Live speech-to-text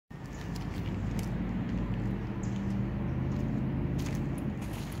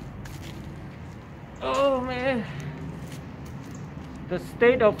Oh man, the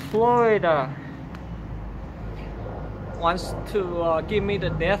state of Florida wants to give me the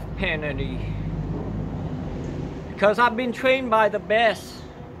death penalty because I've been trained by the best,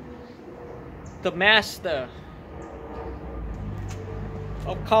 the master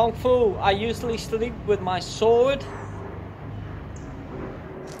of Kung Fu. I usually sleep with my sword.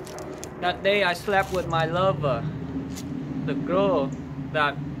 That day I slept with my lover, the girl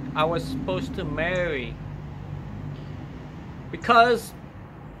that I was supposed to marry, because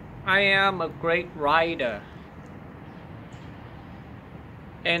I am a great writer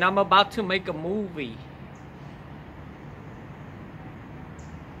and I'm about to make a movie.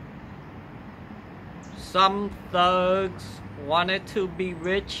 Some thugs wanted to be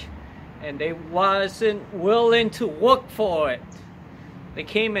rich and they wasn't willing to work for it. They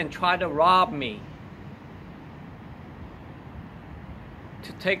came and tried to rob me,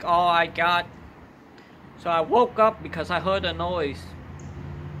 to take all I got. So I woke up because I heard a noise.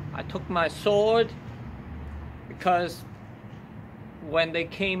 I took my sword because when they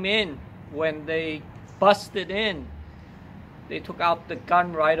came in, when they busted in, they took out the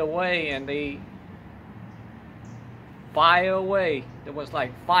gun right away and they fired away. There was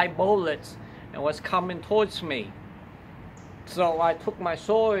like 5 bullets and was coming towards me. So I took my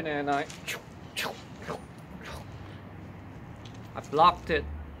sword and I blocked it.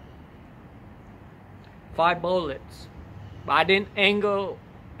 5 bullets. But I didn't angle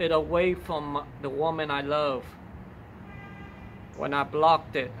it away from the woman I love. When I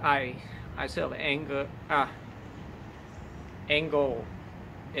blocked it, I said angle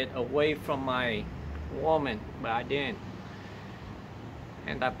it away from my woman, but I didn't.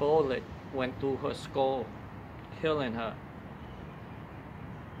 And that bullet went through her skull, killing her.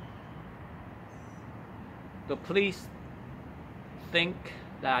 The police think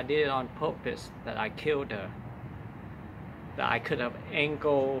that I did it on purpose, that I killed her, that I could have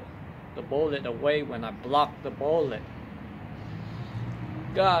angled the bullet away when I blocked the bullet.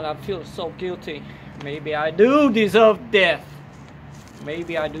 God, I feel so guilty. Maybe I do deserve death.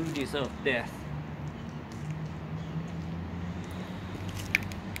 Maybe I do deserve death.